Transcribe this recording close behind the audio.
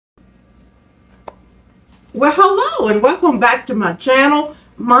Well, hello and welcome back to my channel.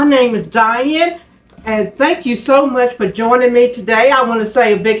 My name is Diane and thank you so much for joining me today. I want to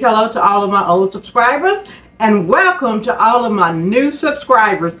say a big hello to all of my old subscribers and welcome to all of my new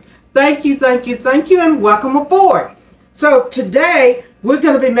subscribers. Thank you, and welcome aboard. So today we're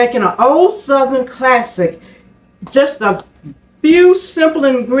going to be making an old Southern classic. Just a few simple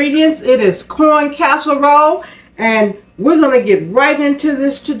ingredients. It is corn casserole and we're going to get right into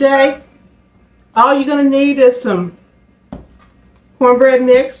this today. All you're going to need is some cornbread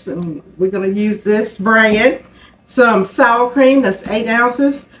mix, and we're going to use this brand. Some sour cream, that's 8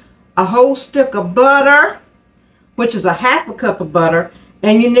 ounces. A whole stick of butter, which is a half a cup of butter.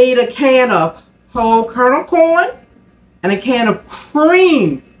 And you need a can of whole kernel corn and a can of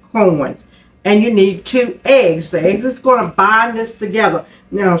cream corn. And you need 2 eggs. The eggs is going to bind this together.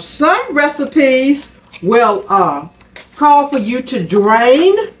 Now, some recipes will call for you to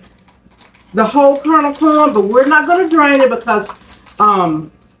drain the whole kernel corn, but we're not going to drain it because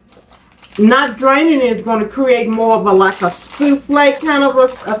not draining it is going to create more of like a souffle kind of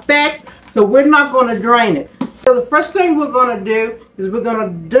effect, so we're not going to drain it. So the first thing we're going to do is we're going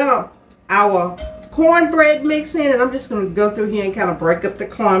to dump our cornbread mix in, and I'm just going to go through here and kind of break up the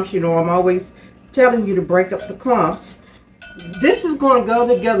clumps. You know, I'm always telling you to break up the clumps. This is going to go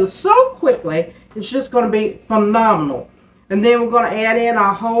together so quickly, it's just going to be phenomenal. And then we're going to add in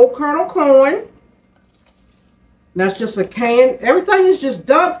our whole kernel corn. That's just a can. Everything is just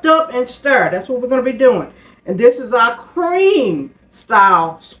dumped up and stirred. That's what we're going to be doing. And this is our cream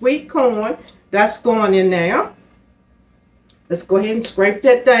style sweet corn. That's going in there. Let's go ahead and scrape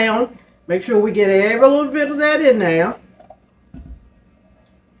that down. Make sure we get every little bit of that in there.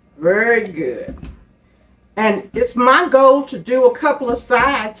 Very good. And it's my goal to do a couple of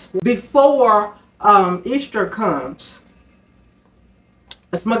sides before Easter comes.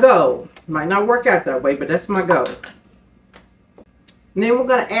 That's my goal. Might not work out that way, but that's my goal. And then we're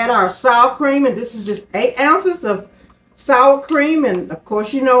going to add our sour cream, and this is just 8 ounces of sour cream. And of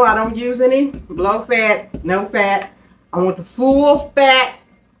course, you know I don't use any low fat, no fat. I want the full fat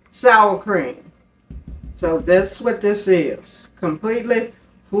sour cream. So that's what this is. Completely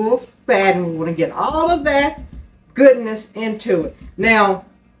full fat, and we want to get all of that goodness into it. Now,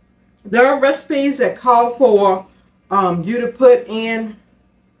 there are recipes that call for you to put in.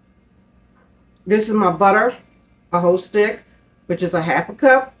 This is my butter, a whole stick, which is a half a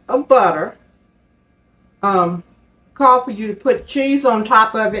cup of butter. Call for you to put cheese on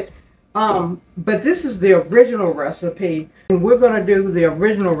top of it. But this is the original recipe. And we're going to do the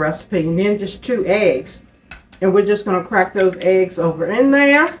original recipe. And then just 2 eggs. And we're just going to crack those eggs over in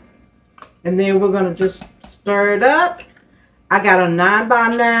there. And then we're going to just stir it up. I got a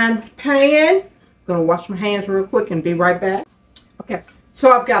 9x9 pan. I'm going to wash my hands real quick and be right back. Okay. So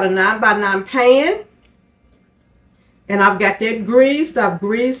I've got a 9x9 pan, and I've got that greased. I've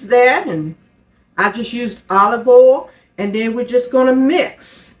greased that, and I just used olive oil, and then we're just going to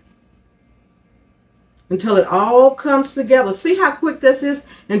mix until it all comes together. See how quick this is?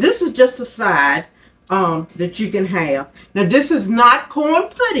 And this is just a side that you can have. Now, this is not corn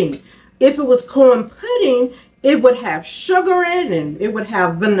pudding. If it was corn pudding, it would have sugar in it, and it would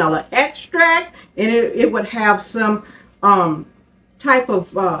have vanilla extract, and it would have some type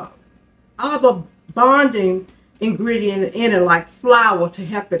of other bonding ingredient in it, like flour, to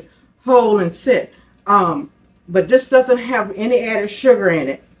help it hold and sit. But this doesn't have any added sugar in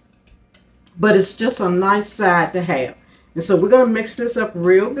it, but it's just a nice side to have. And so we're going to mix this up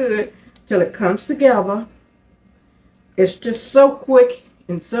real good till it comes together. It's just so quick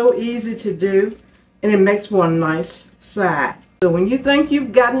and so easy to do, and it makes for a nice side. So when you think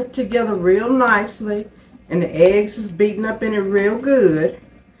you've gotten it together real nicely and the eggs is beaten up in it real good,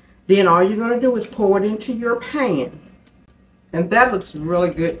 then all you're going to do is pour it into your pan. And that looks really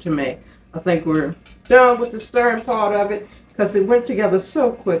good to me. I think we're done with the stirring part of it because it went together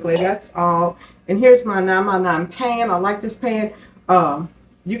so quickly. That's all. And here's my 9x9 pan. I like this pan.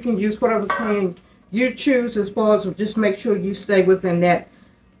 You can use whatever pan you choose, as far as just make sure you stay within that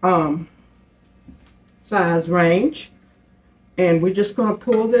size range. And we're just going to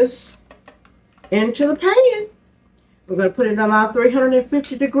pull this into the pan. We're going to put it on our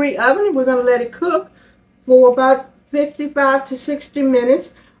 350-degree oven, and we're going to let it cook for about 55 to 60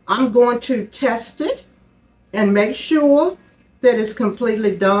 minutes. I'm going to test it and make sure that it's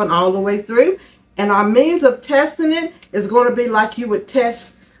completely done all the way through. And our means of testing it is going to be like you would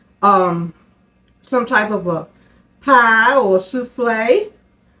test some type of a pie or a souffle.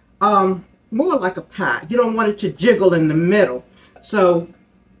 More like a pie. You don't want it to jiggle in the middle. So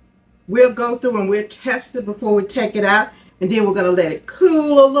we'll go through and we'll test it before we take it out, and then we're going to let it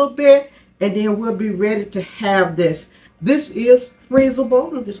cool a little bit, and then we'll be ready to have this. This is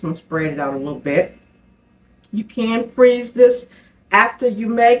freezable. I'm just going to spread it out a little bit. You can freeze this after you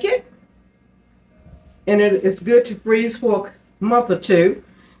make it, and it's good to freeze for a month or two.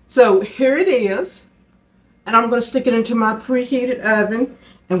 So here it is, and I'm going to stick it into my preheated oven,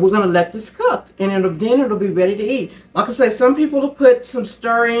 and we're going to let this cook, and it'll be ready to eat. Like I say, some people will put some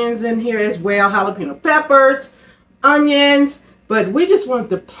stir-ins in here as well, jalapeno peppers, onions, but we just want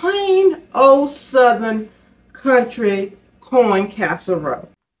the plain old Southern country corn casserole.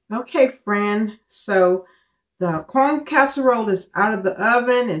 Okay, friend, so the corn casserole is out of the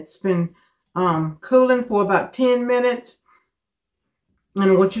oven. It's been cooling for about 10 minutes.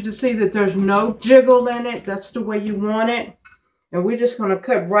 And I want you to see that there's no jiggle in it. That's the way you want it. And we're just going to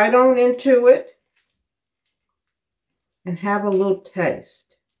cut right on into it and have a little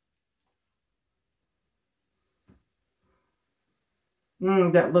taste.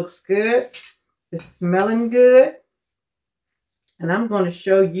 That looks good. It's smelling good. And I'm going to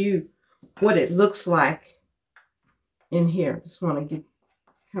show you what it looks like in here. Just want to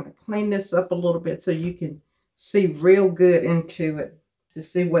kind of clean this up a little bit so you can see real good into it to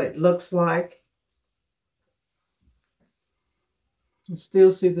see what it looks like. You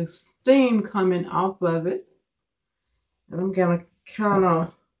still see the steam coming off of it. And I'm going to kind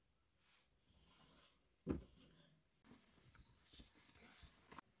of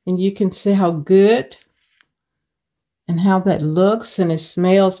and you can see how good and how that looks, and it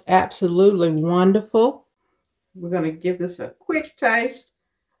smells absolutely wonderful. We're going to give this a quick taste.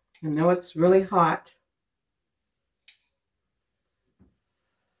 I know it's really hot.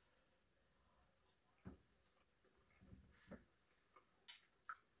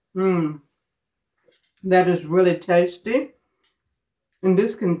 That is really tasty. And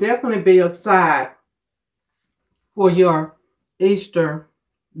this can definitely be a side for your Easter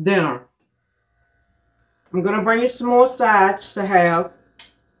dinner. I'm going to bring you some more sides to have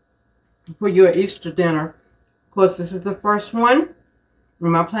for your Easter dinner. Of course, this is the first one.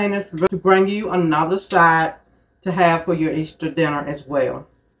 And my plan is to bring you another side to have for your Easter dinner as well.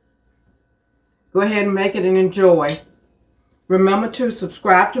 Go ahead and make it and enjoy. Remember to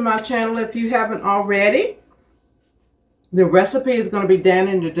subscribe to my channel if you haven't already. The recipe is going to be down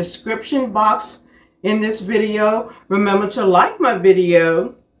in the description box in this video. Remember to like my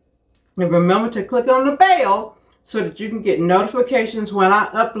video. And remember to click on the bell so that you can get notifications when I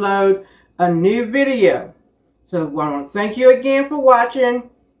upload a new video. So I want to thank you again for watching.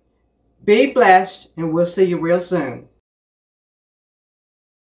 Be blessed, and we'll see you real soon.